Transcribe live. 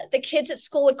the kids at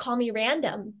school would call me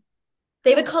random.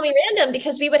 They would call me random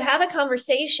because we would have a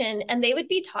conversation and they would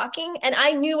be talking and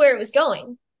I knew where it was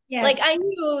going. Like Yes. I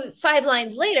knew 5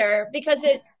 lines later because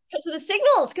of the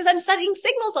signals, because I'm studying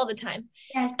signals all the time.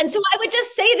 Yes. And so I would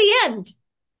just say the end and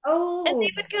Oh,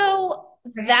 they would go,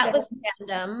 that random. was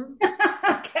random.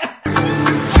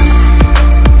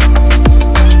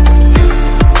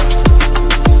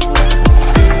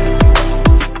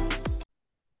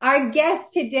 Our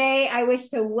guest today, I wish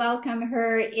to welcome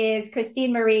her, is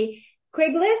Christine Marie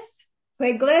Quigless.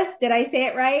 Quigless, did I say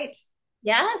it right?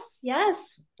 Yes,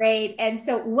 yes. Great. And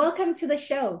so, welcome to the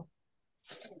show.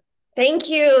 Thank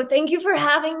you. Thank you for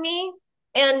having me.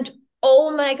 And oh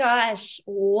my gosh,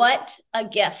 what a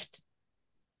gift.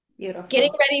 Getting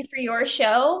Beautiful. ready for your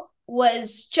show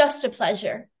was just a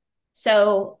pleasure.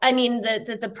 So, I mean,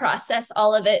 the process,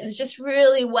 all of it was just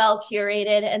really well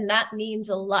curated, and that means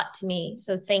a lot to me.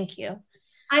 So, thank you.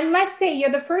 I must say, you're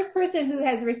the first person who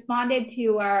has responded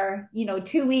to our,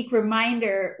 2 week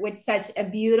reminder with such a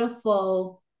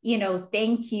beautiful,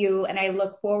 thank you. And I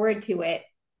look forward to it.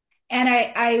 And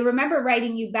I remember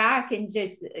writing you back and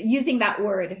just using that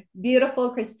word,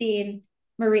 beautiful Christine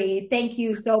Marie. Thank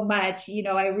you so much.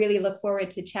 I really look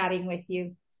forward to chatting with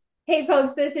you. Hey,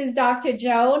 folks, this is Dr.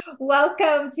 Joan.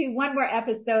 Welcome to one more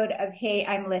episode of Hey,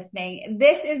 I'm Listening.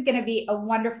 This is going to be a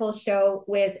wonderful show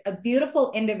with a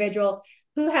beautiful individual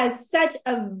who has such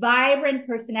a vibrant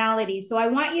personality. So I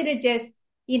want you to just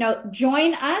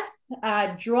join us,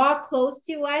 draw close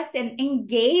to us, and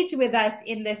engage with us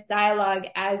in this dialogue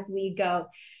as we go.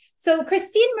 So,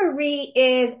 Christine Marie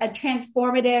is a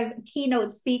transformative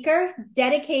keynote speaker,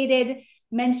 dedicated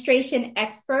menstruation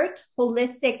expert,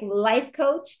 holistic life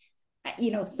coach,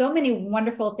 so many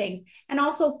wonderful things, and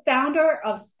also founder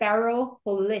of Sparrow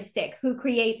Holistic, who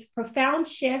creates profound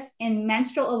shifts in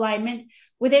menstrual alignment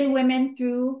within women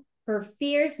through her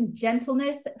fierce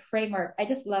gentleness framework. I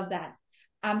just love that.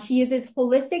 She uses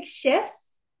holistic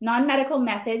shifts, non medical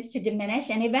methods to diminish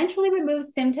and eventually remove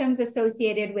symptoms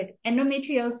associated with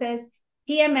endometriosis,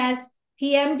 PMS,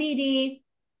 PMDD,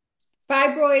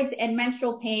 fibroids, and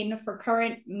menstrual pain for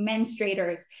current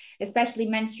menstruators, especially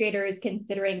menstruators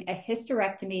considering a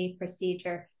hysterectomy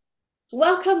procedure.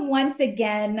 Welcome once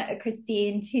again,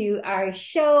 Christine, to our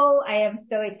show. I am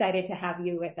so excited to have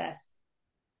you with us.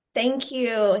 Thank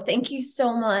you. Thank you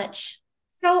so much.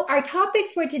 So, our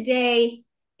topic for today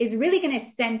is really going to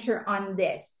center on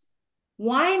this: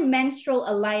 why menstrual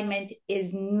alignment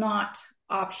is not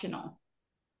optional.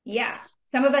 Yeah,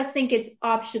 some of us think it's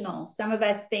optional. Some of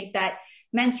us think that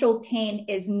menstrual pain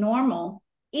is normal,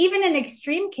 even in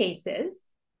extreme cases.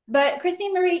 But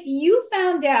Christine Marie, you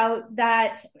found out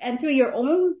that, and through your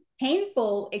own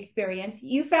painful experience,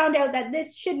 you found out that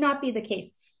this should not be the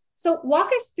case. So,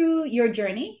 walk us through your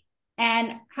journey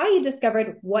and how you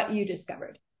discovered what you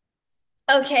discovered.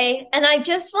 Okay. And I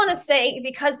just want to say,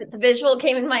 because the visual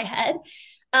came in my head,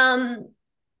 um,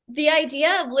 the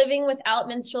idea of living without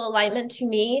menstrual alignment to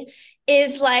me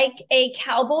is like a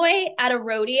cowboy at a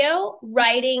rodeo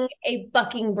riding a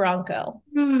bucking bronco.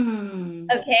 Hmm.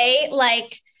 Okay.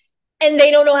 Like, and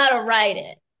they don't know how to ride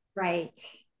it. Right.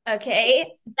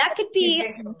 Okay. That could be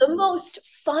the most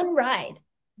fun ride,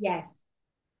 Yes.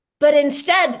 but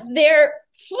instead they're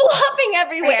flopping Right.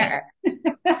 everywhere.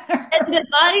 And the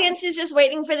audience is just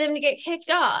waiting for them to get kicked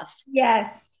off.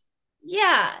 Yes.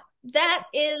 Yeah, that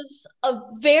is a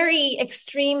very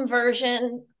extreme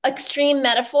version, extreme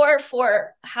metaphor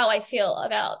for how I feel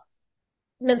about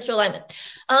menstrual alignment.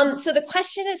 So the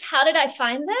question is, how did I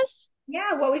find this?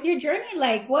 Yeah, what was your journey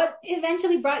like? What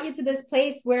eventually brought you to this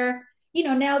place where,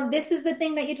 now this is the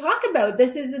thing that you talk about.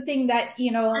 This is the thing that,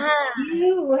 Ah,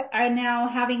 you are now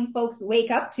having folks wake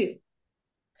up to.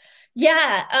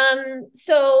 yeah.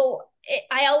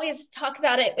 I always talk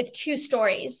about it with two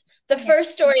stories. The Yeah.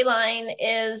 first storyline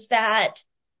is that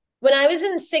when I was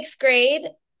in sixth grade,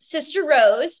 Sister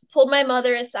Rose pulled my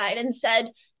mother aside and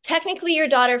said, technically, your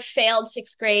daughter failed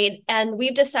sixth grade, and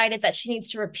we've decided that she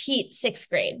needs to repeat sixth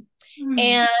grade. Hmm.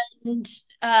 And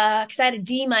because I had a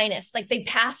D minus, like they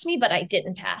passed me, but I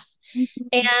didn't pass.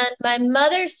 And Mhm. my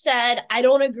mother said, I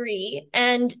don't agree.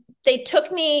 And they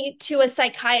took me to a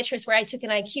psychiatrist where I took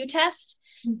an IQ test.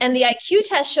 And the IQ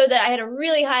test showed that I had a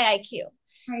really high IQ.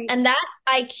 And Right. that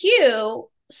IQ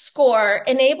score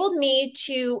enabled me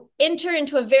to enter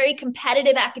into a very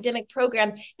competitive academic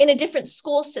program in a different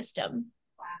school system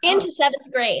Oh, into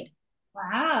seventh grade.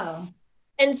 wow.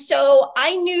 And so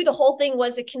I knew the whole thing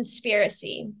was a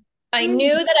conspiracy. I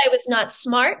knew Hmm. that I was not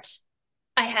smart.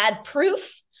 I had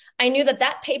proof. I knew that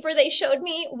that paper they showed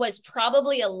me was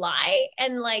probably a lie.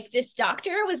 And like this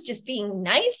doctor was just being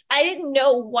nice. I didn't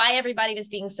know why everybody was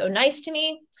being so nice to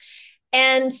me.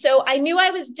 And so I knew I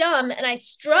was dumb and I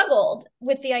struggled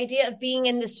with the idea of being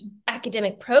in this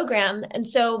academic program. And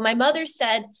so my mother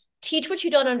said, teach what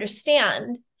you don't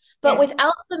understand. But Yes.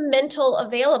 without the mental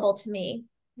available to me,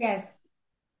 Yes.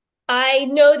 I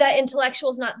know that intellectual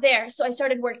is not there. So I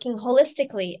started working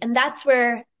holistically. And that's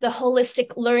where the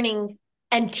holistic learning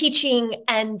and teaching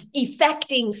and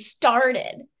effecting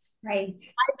started. Right.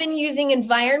 I've been using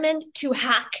environment to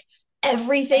hack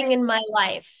everything in my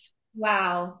life.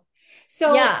 Wow.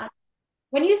 So Yeah.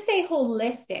 when you say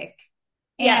holistic,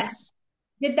 and Yes.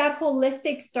 did that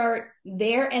holistic start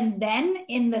there and then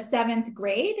in the seventh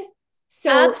grade?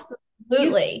 So you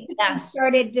Absolutely. Yes.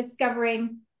 started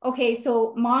discovering, okay,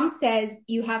 so mom says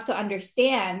you have to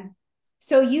understand.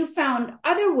 So you found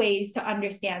other ways to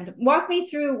understand. Walk me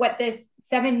through what this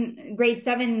grade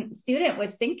seven student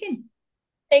was thinking.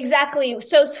 Exactly.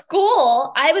 So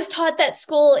school, I was taught that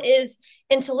school is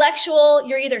intellectual.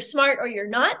 You're either smart or you're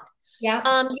not. Yeah.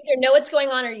 You either know what's going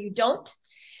on or you don't.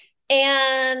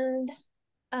 And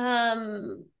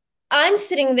um, I'm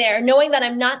sitting there knowing that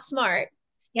I'm not smart.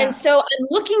 And Yeah. so I'm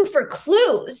looking for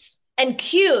clues and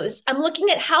cues. I'm looking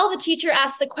at how the teacher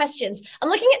asks the questions. I'm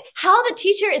looking at how the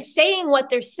teacher is saying what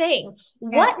they're saying.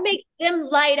 Yes. What makes them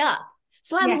light up?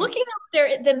 So I'm Yes. looking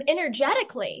at them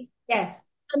energetically. Yes.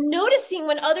 I'm noticing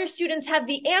when other students have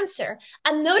the answer.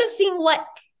 I'm noticing what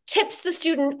tips the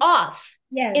student off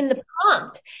in Yes. the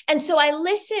prompt. And so I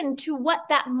listen to what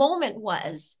that moment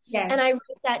was and Yes. I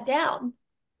write that down.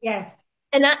 Yes.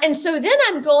 And so then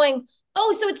I'm going,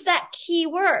 oh, so it's that key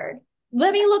word.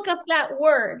 Let me look up that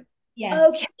word. Yes.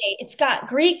 Okay, it's got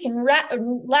Greek and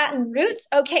Latin roots.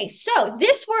 Okay, so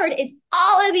this word is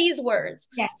all of these words.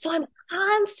 Yes. So I'm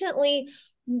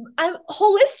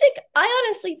holistic. I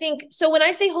honestly think so. When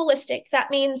I say holistic,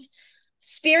 that means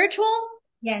spiritual,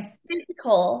 Yes.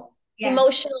 physical, Yes.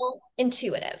 emotional,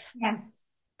 intuitive. Yes.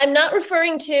 I'm not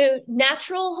referring to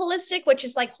natural holistic, which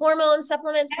is like hormone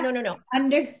supplements. Yes. No, no, no.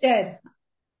 Understood.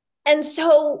 And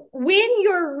so when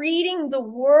you're reading the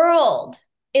world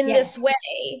in Yes. this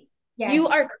way, you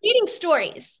Yes. are creating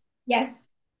stories. Yes.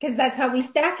 Because that's how we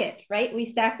stack it, right? We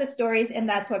stack the stories and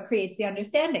that's what creates the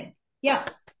understanding. Yeah.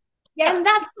 Yeah. And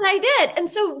that's what I did. And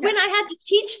so Yeah. when I had to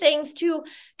teach things to,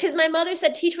 because my mother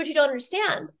said, teach what you don't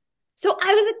understand. So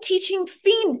I was a teaching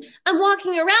fiend. I'm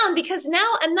walking around because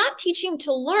now I'm not teaching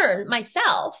to learn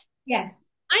myself. Yes.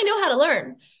 I know how to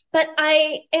learn, but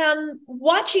I am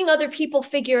watching other people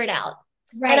figure it out.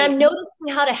 And Right. I'm noticing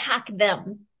how to hack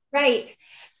them. Right.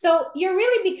 So you're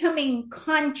really becoming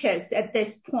conscious at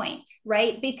this point,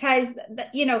 right? Because,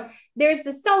 there's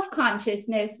the self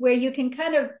consciousness where you can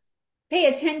kind of pay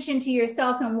attention to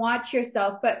yourself and watch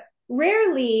yourself, but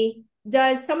rarely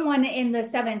does someone in the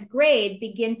seventh grade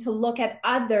begin to look at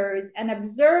others and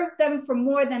observe them for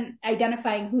more than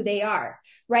identifying who they are,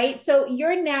 right? So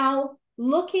you're now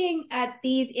looking at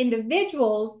these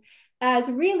individuals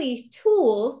as really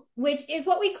tools, which is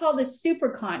what we call the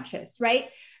superconscious, right?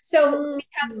 So we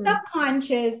have Mhm.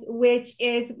 subconscious, which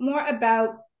is more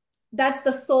about that's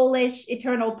the soulish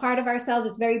eternal part of ourselves.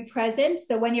 It's very present.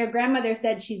 So when your grandmother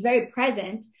said she's very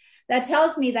present, that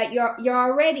tells me that you're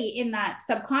already in that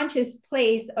subconscious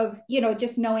place of,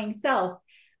 just knowing self.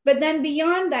 But then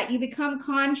beyond that, you become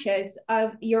conscious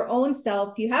of your own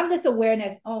self. You have this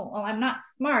awareness, oh, well, I'm not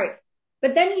smart.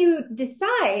 But then you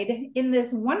decide in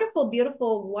this wonderful,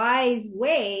 beautiful, wise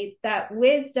way that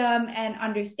wisdom and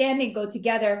understanding go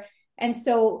together. And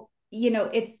so,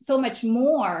 it's so much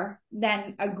more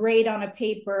than a grade on a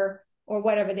paper or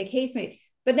whatever the case may be.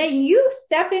 But then you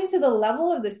step into the level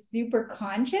of the super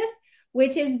conscious,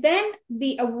 which is then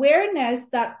the awareness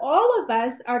that all of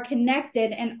us are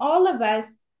connected and all of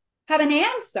us have an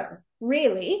answer,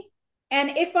 really.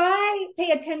 And if I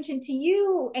pay attention to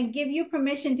you and give you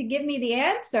permission to give me the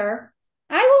answer,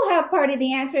 I will have part of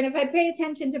the answer. And if I pay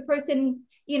attention to person,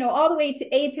 all the way to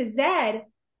A to Z,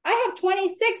 I have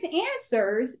 26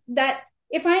 answers that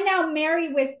if I now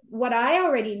marry with what I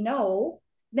already know,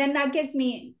 then that gives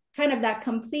me kind of that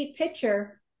complete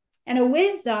picture and a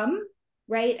wisdom,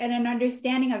 right? And an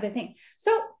understanding of the thing.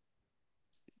 So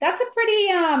that's a pretty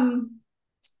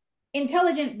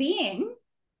intelligent being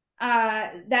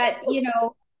that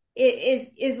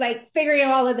is like figuring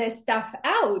all of this stuff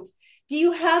out. Do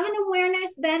you have an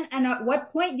awareness then? And at what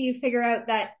point do you figure out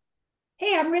that,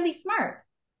 hey, I'm really smart?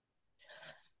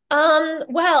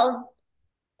 Well,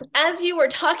 as you were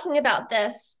talking about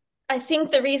this, I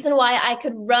think the reason why I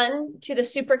could run to the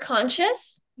super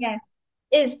conscious Yes.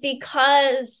 is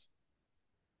because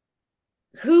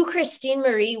who Christine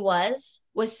Marie was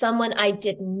someone I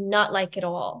did not like at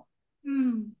all.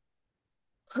 Mm.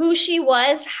 Who she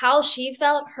was, how she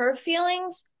felt, her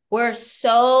feelings were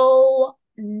so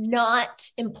not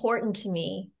important to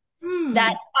me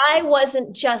that Mm. I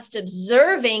wasn't just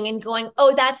observing and going,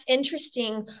 oh, that's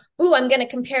interesting. Ooh, I'm going to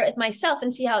compare it with myself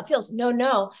and see how it feels. No,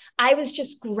 no. I was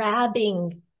just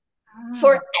grabbing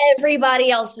for Ah,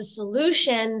 everybody else's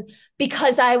solution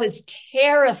because I was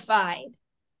terrified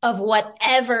of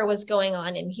whatever was going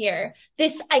on in here.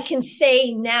 This I can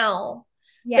say now,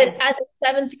 but yes, as a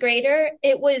seventh grader,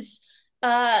 it was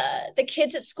the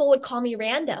kids at school would call me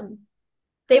random.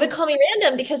 They would call me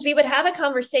random because we would have a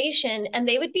conversation and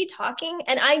they would be talking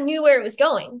and I knew where it was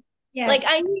going. Like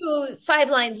yes, I knew 5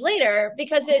 lines later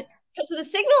because of the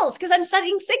signals, because I'm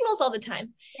studying signals all the time.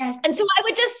 yes. And so I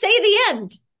would just say the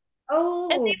end.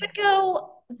 And they Oh, would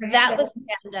go, that was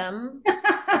random. random.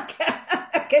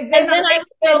 Because they're And not then I paying would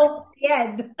attention to go, the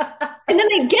end. and then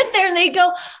they get there and they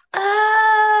go,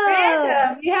 oh.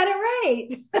 Random. You had it right.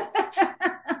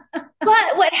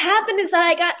 But what happened is that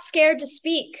I got scared to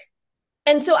speak.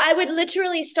 And so I would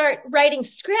literally start writing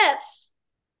scripts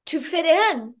to fit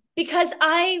in because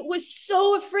I was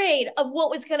so afraid of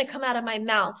what was going to come out of my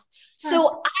mouth. Huh.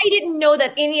 So I didn't know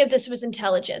that any of this was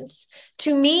intelligence.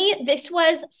 To me, this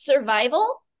was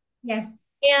survival Yes,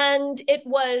 and it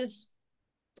was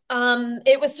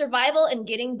survival and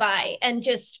getting by and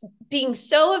just being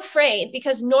so afraid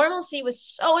because normalcy was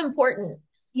so important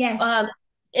yes, um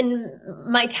in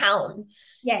my town.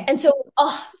 yes, And so,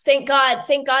 oh, thank God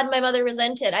my mother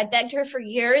relented. I begged her for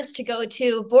years to go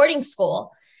to boarding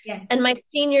school. yes. And my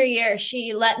senior year,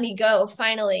 she let me go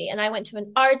finally. And I went to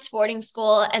an arts boarding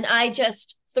school and I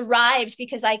just thrived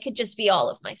because I could just be all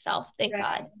of myself. Thank Right,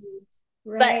 God.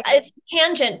 But right. it's a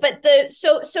tangent. But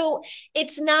so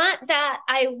it's not that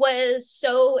I was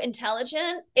so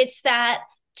intelligent. It's that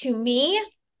to me,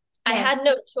 I Yes. had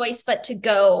no choice but to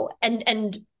go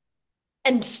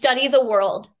and study the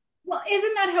world. Well,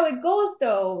 isn't that how it goes,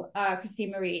 though,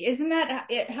 Christine Marie? Isn't that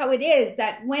how it is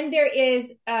that when there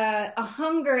is a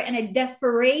hunger and a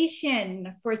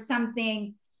desperation for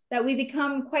something, that we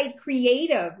become quite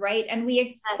creative, right? And we Yes.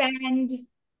 expand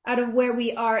out of where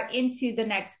we are into the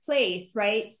next place,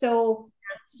 right? So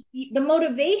Yes. the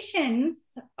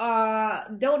motivations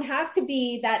don't have to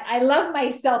be that I love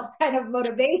myself kind of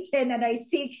motivation and I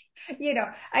seek,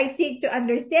 I seek to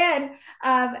understand.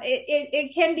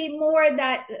 It can be more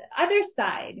that other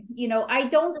side, I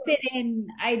don't fit in,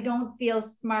 I don't feel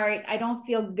smart, I don't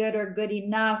feel good or good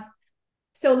enough,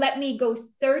 so let me go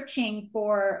searching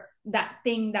for that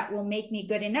thing that will make me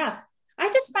good enough. I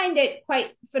just find it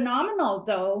quite phenomenal,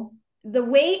 though, the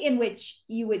way in which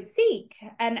you would seek,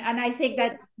 and I think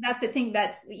that's the thing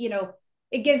that's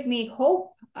it gives me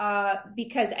hope,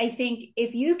 because I think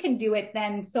if you can do it,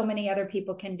 then so many other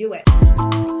people can do it.